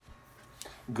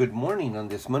Good morning on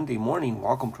this Monday morning.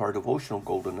 Welcome to our devotional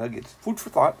Golden Nuggets. Food for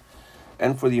thought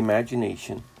and for the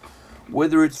imagination.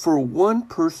 Whether it's for one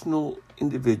personal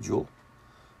individual,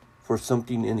 for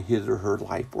something in his or her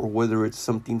life, or whether it's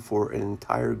something for an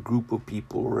entire group of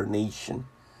people or a nation.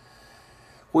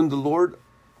 When the Lord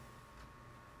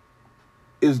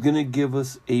is going to give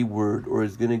us a word or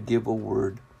is going to give a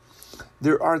word,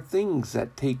 there are things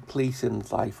that take place in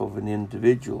the life of an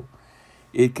individual.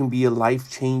 It can be a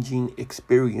life-changing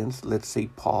experience. Let's say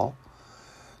Paul,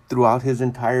 throughout his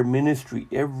entire ministry,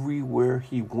 everywhere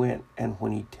he went, and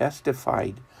when he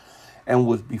testified and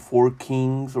was before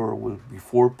kings or was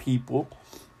before people,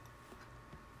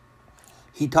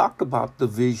 he talked about the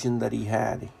vision that he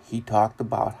had. He talked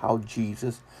about how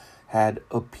Jesus had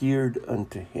appeared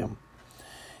unto him.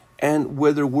 And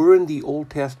whether we're in the Old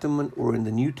Testament or in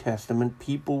the New Testament,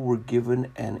 people were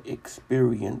given an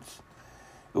experience.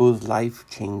 It was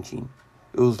life-changing.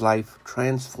 It was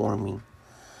life-transforming.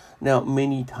 Now,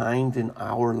 many times in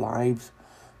our lives,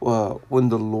 when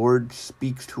the Lord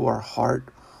speaks to our heart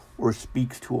or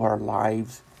speaks to our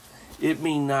lives, it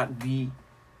may not be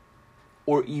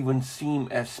or even seem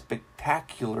as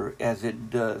spectacular as it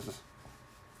does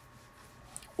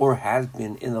or has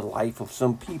been in the life of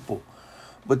some people.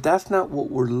 But that's not what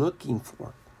we're looking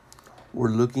for. We're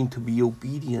looking to be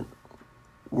obedient.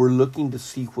 We're looking to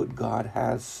see what God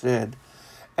has said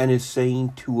and is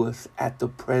saying to us at the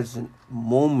present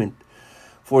moment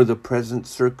for the present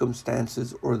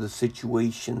circumstances or the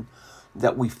situation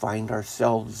that we find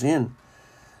ourselves in.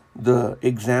 The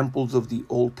examples of the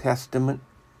Old Testament,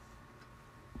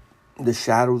 the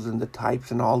shadows and the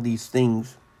types and all these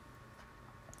things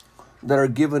that are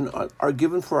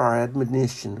given for our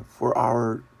admonition, for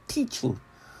our teaching,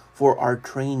 for our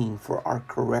training, for our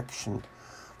correction,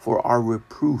 for our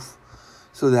reproof,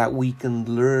 so that we can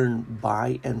learn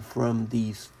by and from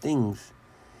these things.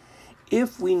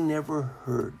 If we never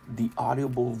heard the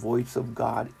audible voice of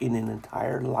God in an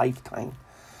entire lifetime,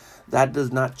 that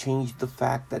does not change the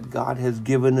fact that God has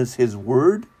given us His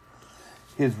Word,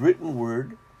 His written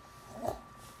Word,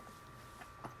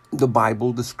 the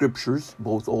Bible, the Scriptures,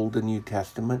 both Old and New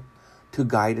Testament, to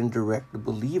guide and direct the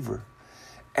believer.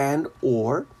 And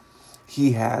or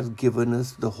He has given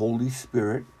us the Holy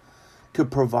Spirit to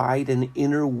provide an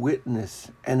inner witness,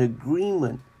 an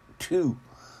agreement to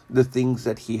the things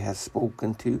that He has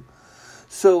spoken to.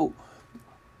 So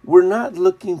we're not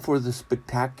looking for the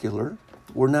spectacular.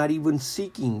 We're not even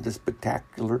seeking the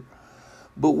spectacular,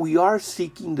 but we are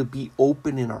seeking to be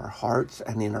open in our hearts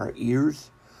and in our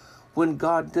ears when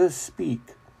God does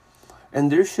speak.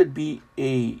 And there should be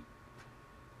an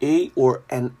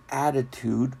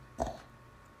attitude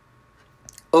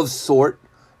of sort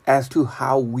as to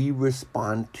how we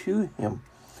respond to Him.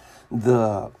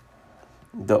 The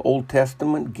Old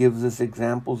Testament gives us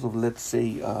examples of, let's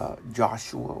say,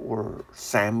 Joshua or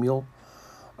Samuel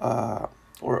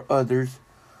or others,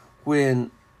 when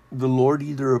the Lord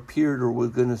either appeared or was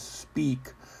going to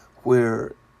speak,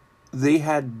 where they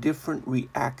had different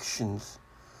reactions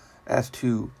as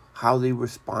to how they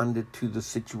responded to the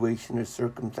situation or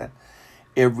circumstance.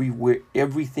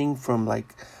 Everything from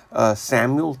like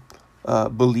Samuel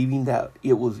believing that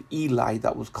it was Eli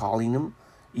that was calling him,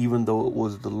 even though it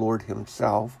was the Lord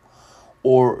Himself,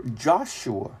 or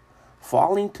Joshua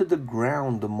falling to the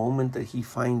ground the moment that he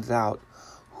finds out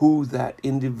who that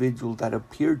individual that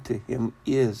appeared to him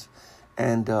is,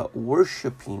 and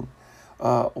worshiping,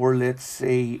 or let's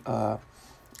say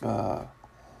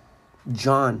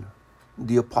John,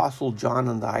 the Apostle John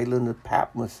on the island of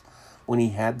Patmos, when he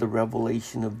had the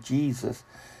revelation of Jesus,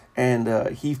 and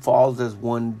he falls as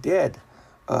one dead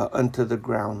unto the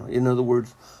ground. In other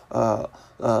words,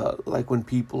 like when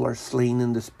people are slain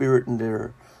in the spirit and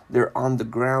they're on the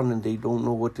ground and they don't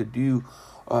know what to do.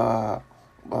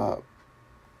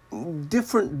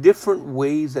 Different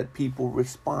ways that people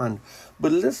respond.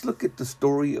 But let's look at the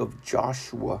story of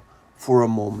Joshua for a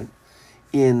moment.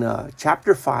 In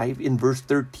chapter 5, in verse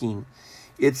 13,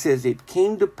 it says, "It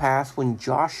came to pass when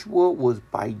Joshua was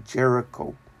by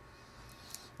Jericho,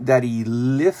 that he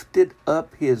lifted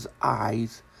up his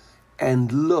eyes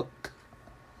and looked,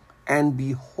 and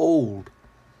behold,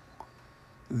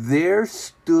 there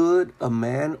stood a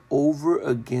man over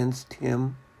against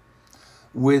him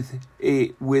with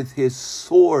his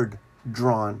sword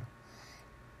drawn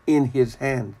in his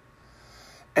hand.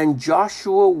 And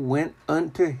Joshua went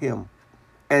unto him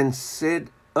and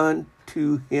said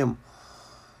unto him,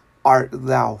 Art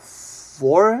thou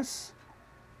for us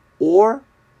or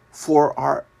for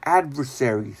our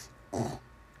adversaries?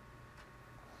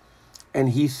 And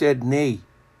he said, Nay.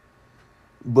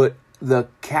 But the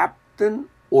captain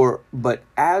but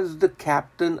as the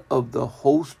captain of the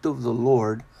host of the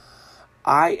Lord,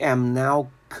 I am now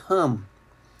come.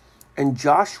 And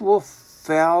Joshua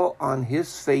fell on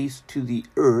his face to the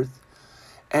earth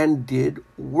and did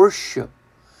worship,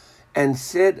 and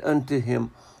said unto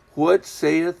him, What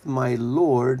saith my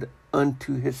Lord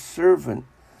unto his servant?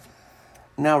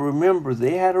 Now remember,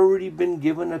 they had already been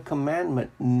given a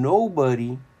commandment.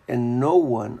 Nobody and no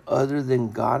one other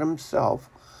than God himself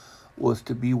was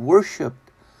to be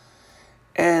worshipped.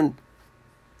 And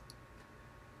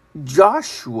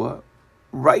Joshua,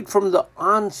 right from the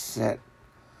onset,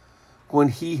 when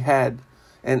he had,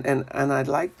 and I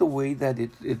like the way that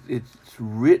it's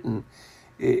written.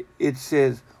 It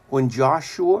says, when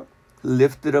Joshua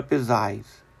lifted up his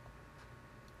eyes,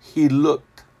 he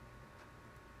looked,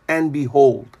 and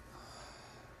behold.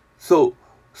 So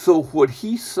what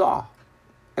he saw,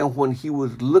 and when he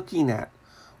was looking at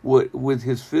with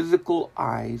his physical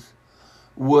eyes,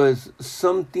 was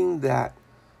something that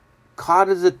caught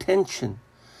his attention.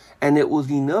 And it was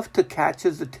enough to catch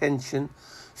his attention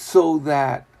so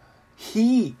that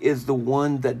he is the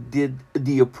one that did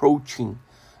the approaching.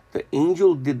 The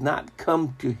angel did not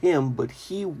come to him, but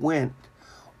he went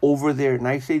over there. And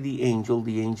I say the angel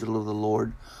of the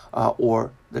Lord,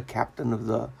 or the captain of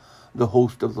the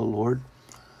host of the Lord.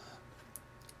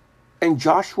 And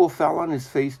Joshua fell on his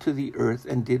face to the earth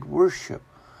and did worship.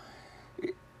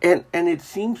 And it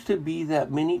seems to be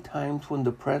that many times when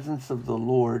the presence of the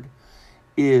Lord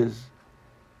is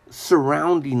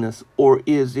surrounding us or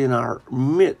is in our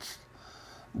midst,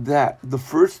 that the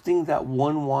first thing that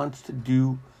one wants to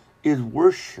do is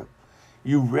worship.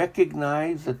 You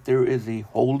recognize that there is a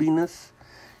holiness.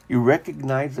 You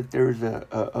recognize that there is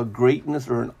a greatness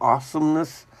or an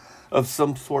awesomeness of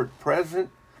some sort present.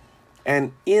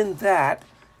 And in that,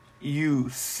 you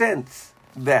sense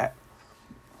that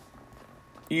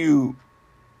you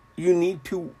need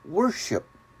to worship.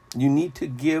 You need to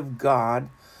give God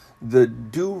the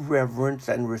due reverence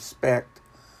and respect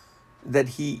that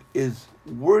he is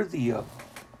worthy of.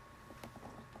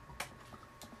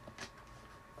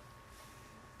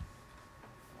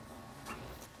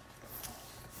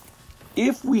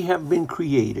 If we have been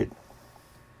created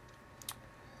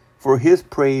for his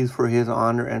praise, for his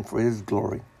honor, and for his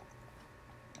glory,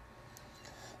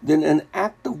 then an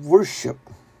act of worship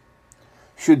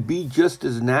should be just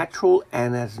as natural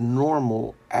and as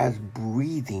normal as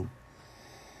breathing.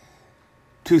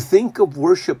 To think of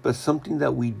worship as something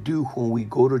that we do when we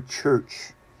go to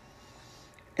church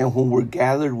and when we're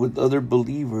gathered with other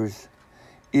believers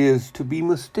is to be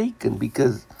mistaken,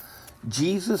 because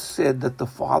Jesus said that the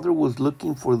Father was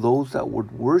looking for those that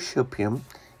would worship him.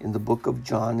 In the book of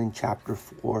John in chapter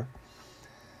 4,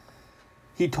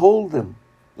 he told them,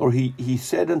 or he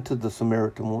said unto the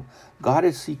Samaritan woman, God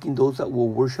is seeking those that will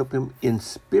worship him in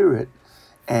spirit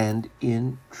and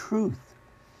in truth.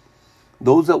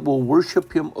 Those that will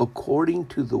worship him according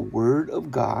to the word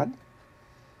of God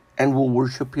and will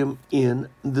worship him in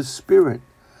the spirit.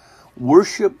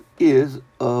 Worship is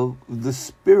of the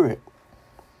spirit.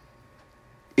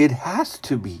 It has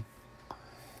to be,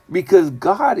 because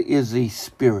God is a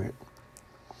spirit.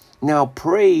 Now,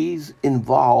 praise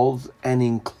involves and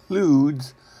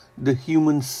includes the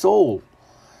human soul,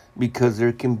 because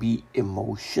there can be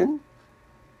emotion,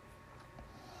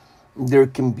 there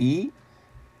can be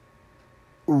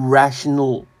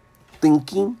rational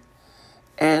thinking,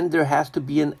 and there has to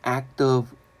be an act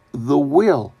of the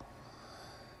will.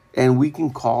 And we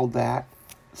can call that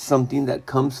something that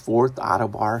comes forth out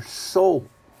of our soul.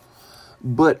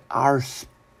 But our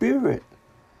spirit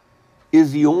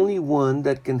is the only one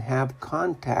that can have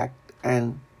contact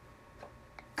and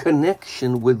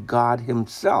connection with God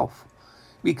himself,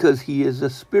 because he is a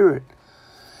spirit.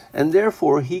 And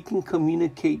therefore, he can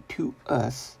communicate to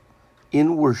us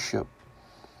in worship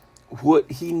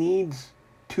what he needs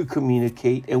to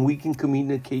communicate, and we can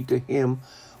communicate to him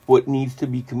what needs to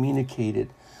be communicated.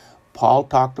 Paul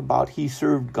talked about he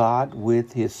served God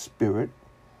with his spirit.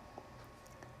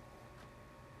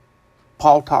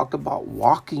 Paul talked about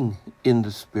walking in the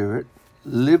spirit,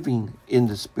 living in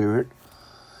the spirit,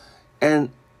 and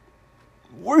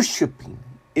worshiping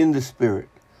in the spirit.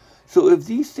 So if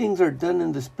these things are done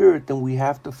in the spirit, then we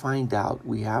have to find out,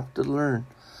 we have to learn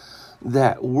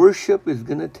that worship is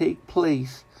going to take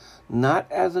place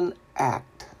not as an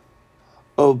act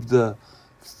of the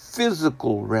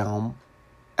physical realm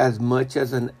as much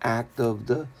as an act of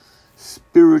the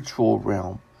spiritual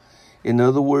realm. In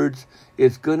other words,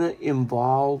 it's going to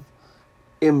involve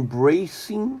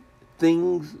embracing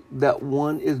things that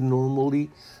one is normally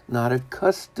not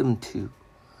accustomed to.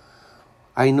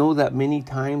 I know that many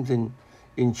times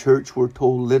in church we're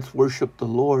told, let's worship the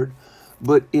Lord.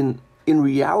 But in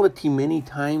reality, many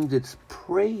times it's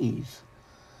praise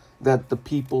that the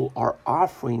people are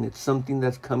offering. It's something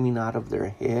that's coming out of their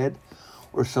head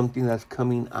or something that's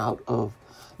coming out of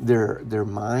their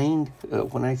mind.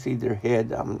 When I say their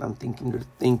head, I'm thinking they're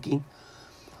thinking,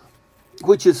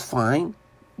 which is fine,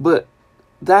 but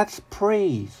that's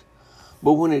praise.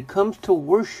 But when it comes to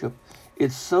worship,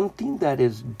 it's something that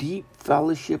is deep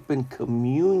fellowship and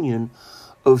communion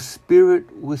of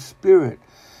spirit with spirit.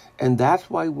 And that's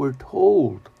why we're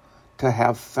told to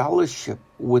have fellowship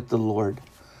with the Lord.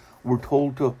 We're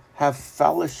told to have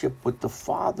fellowship with the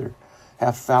Father,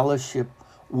 have fellowship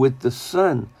with the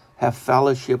Son, have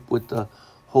fellowship with the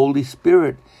Holy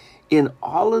Spirit. In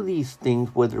all of these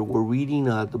things, whether we're reading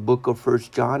the book of 1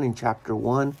 John in chapter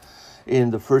 1,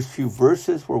 in the first few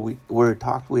verses where it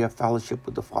talks we have fellowship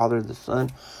with the Father and the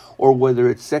Son, or whether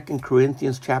it's 2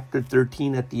 Corinthians chapter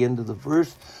 13 at the end of the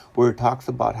verse where it talks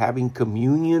about having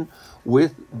communion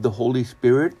with the Holy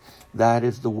Spirit, that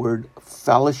is the word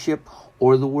fellowship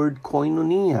or the word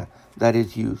koinonia that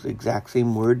is used, exact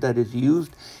same word that is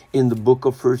used in the book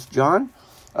of 1 John,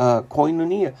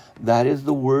 koinonia. That is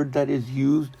the word that is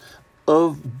used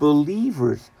of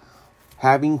believers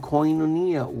having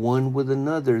koinonia one with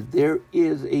another. There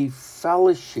is a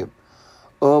fellowship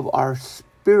of our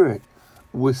spirit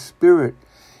with spirit.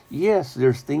 Yes,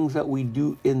 there's things that we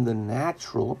do in the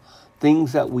natural,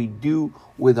 things that we do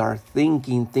with our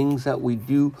thinking, things that we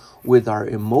do with our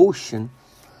emotion.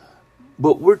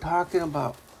 But we're talking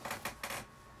about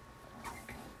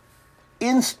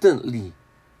instantly.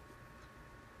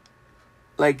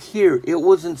 Like here, it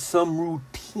wasn't some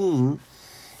routine.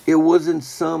 It wasn't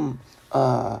some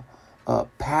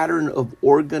pattern of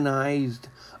organized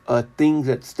things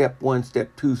at step 1,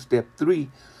 step 2, step 3.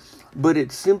 But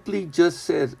it simply just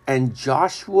says, and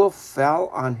Joshua fell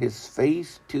on his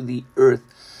face to the earth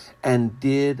and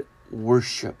did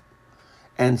worship,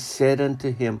 and said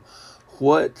unto him,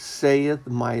 what saith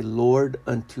my Lord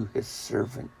unto his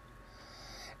servant?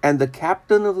 And the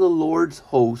captain of the Lord's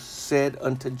host said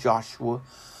unto Joshua,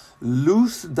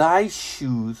 loose thy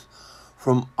shoes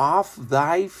from off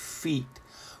thy feet,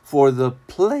 for the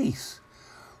place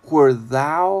where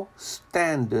thou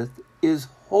standest is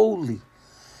holy.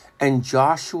 And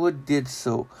Joshua did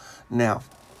so. Now,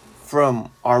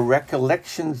 from our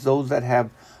recollections, those that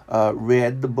have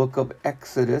read the book of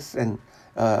Exodus and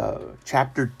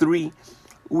chapter 3,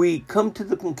 we come to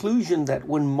the conclusion that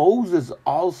when Moses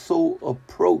also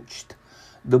approached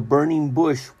the burning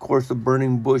bush, of course, the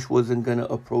burning bush wasn't going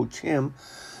to approach him.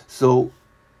 So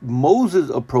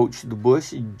Moses approached the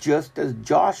bush just as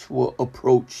Joshua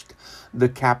approached the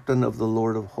captain of the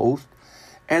Lord of hosts.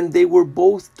 And they were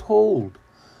both told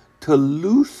to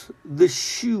loose the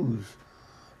shoes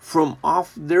from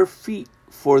off their feet,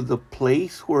 for the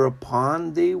place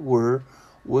whereupon they were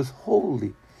was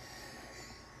holy.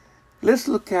 Let's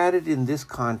look at it in this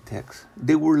context.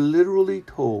 They were literally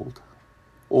told,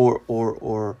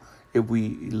 or if we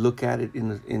look at it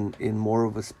in more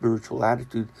of a spiritual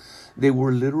attitude, they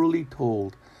were literally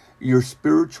told, your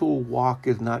spiritual walk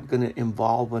is not going to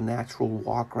involve a natural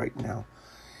walk right now.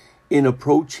 In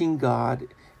approaching God,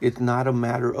 it's not a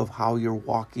matter of how you're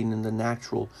walking in the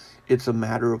natural. It's a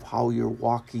matter of how you're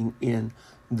walking in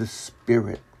the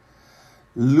Spirit.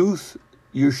 Loose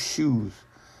your shoes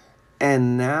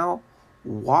and now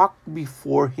walk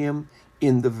before him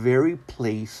in the very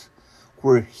place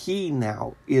where he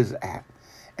now is at.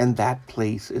 And that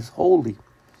place is holy.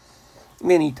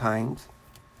 Many times,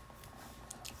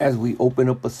 as we open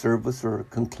up a service or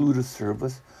conclude a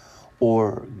service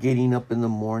or getting up in the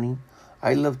morning,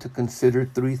 I love to consider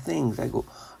 3 things.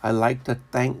 I like to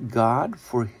thank God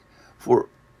for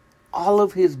all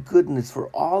of his goodness, for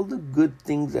all the good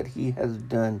things that he has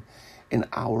done in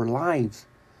our lives.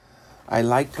 I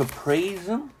like to praise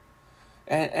him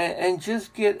and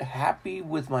just get happy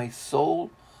with my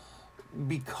soul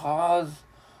because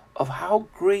of how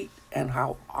great and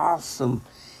how awesome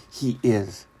he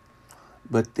is.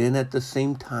 But then at the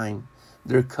same time,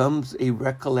 there comes a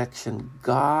recollection.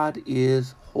 God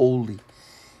is holy.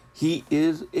 He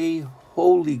is a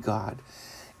holy God.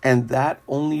 And that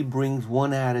only brings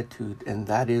one attitude, and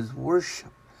that is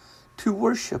worship. To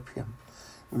worship him.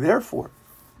 Therefore,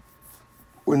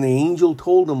 when the angel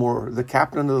told him, or the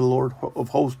captain of the Lord of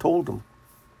hosts told him,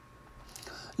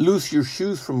 loose your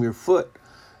shoes from your foot,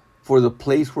 for the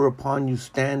place whereupon you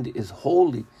stand is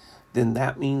holy, then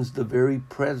that means the very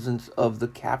presence of the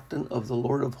captain of the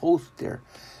Lord of hosts there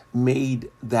made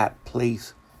that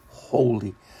place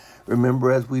holy.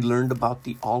 Remember, as we learned about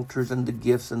the altars and the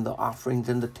gifts and the offerings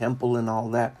and the temple and all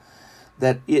that,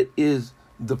 that it is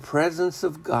the presence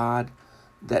of God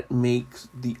that makes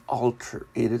the altar.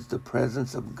 It is the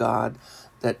presence of God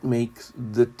that makes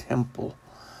the temple.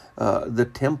 The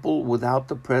temple without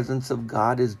the presence of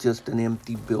God is just an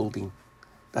empty building.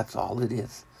 That's all it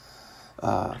is.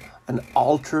 An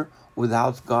altar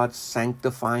without God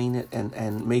sanctifying it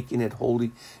and making it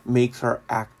holy makes our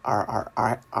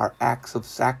acts of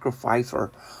sacrifice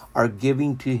or our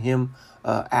giving to Him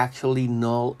actually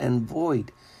null and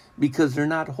void, because they're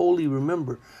not holy.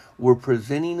 Remember, we're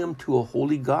presenting them to a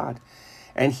holy God.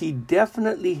 And He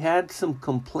definitely had some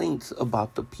complaints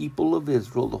about the people of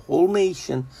Israel, the whole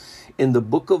nation, in the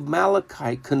book of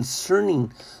Malachi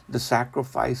concerning the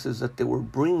sacrifices that they were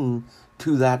bringing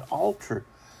to that altar.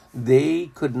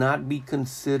 They could not be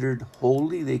considered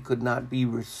holy. They could not be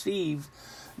received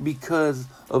because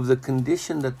of the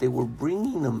condition that they were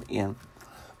bringing them in.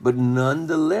 But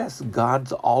nonetheless,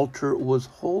 God's altar was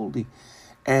holy,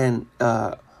 and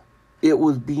it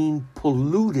was being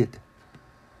polluted.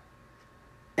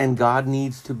 And God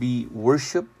needs to be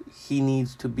worshiped. He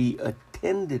needs to be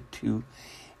attended to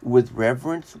with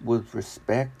reverence, with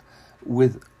respect,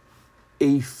 with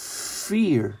a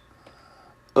fear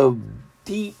of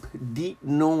deep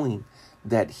knowing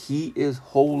that He is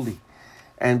holy.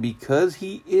 And because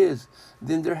He is,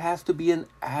 then there has to be an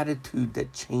attitude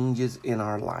that changes in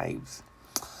our lives.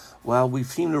 Well, we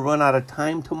seem to run out of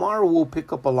time. Tomorrow we'll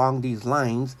pick up along these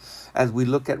lines as we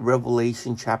look at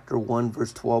Revelation chapter 1,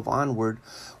 verse 12 onward,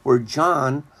 where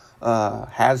John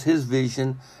has his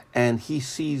vision and he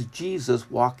sees Jesus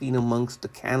walking amongst the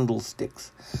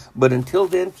candlesticks. But until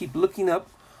then, keep looking up.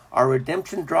 Our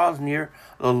redemption draws near.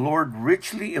 The Lord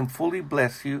richly and fully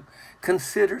bless you.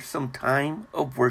 Consider some time of worship.